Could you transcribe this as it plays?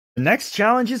The next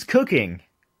challenge is cooking.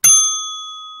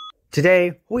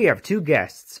 Today, we have two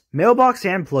guests, Mailbox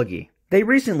and Pluggy. They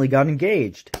recently got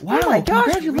engaged. Wow, oh my gosh,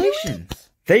 congratulations! Really?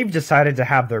 They've decided to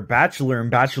have their bachelor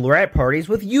and bachelorette parties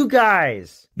with you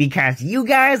guys. Because you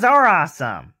guys are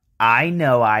awesome. I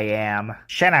know I am.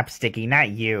 Shut up, Sticky, not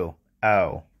you.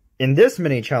 Oh. In this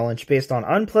mini-challenge based on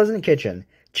Unpleasant Kitchen,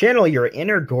 channel your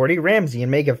inner Gordy Ramsay and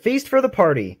make a feast for the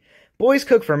party. Boys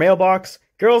cook for Mailbox,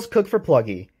 girls cook for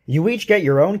Pluggy. You each get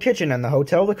your own kitchen in the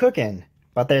hotel to cook in.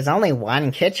 But there's only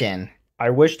one kitchen. I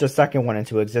wished a second one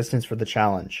into existence for the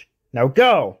challenge. Now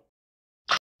go!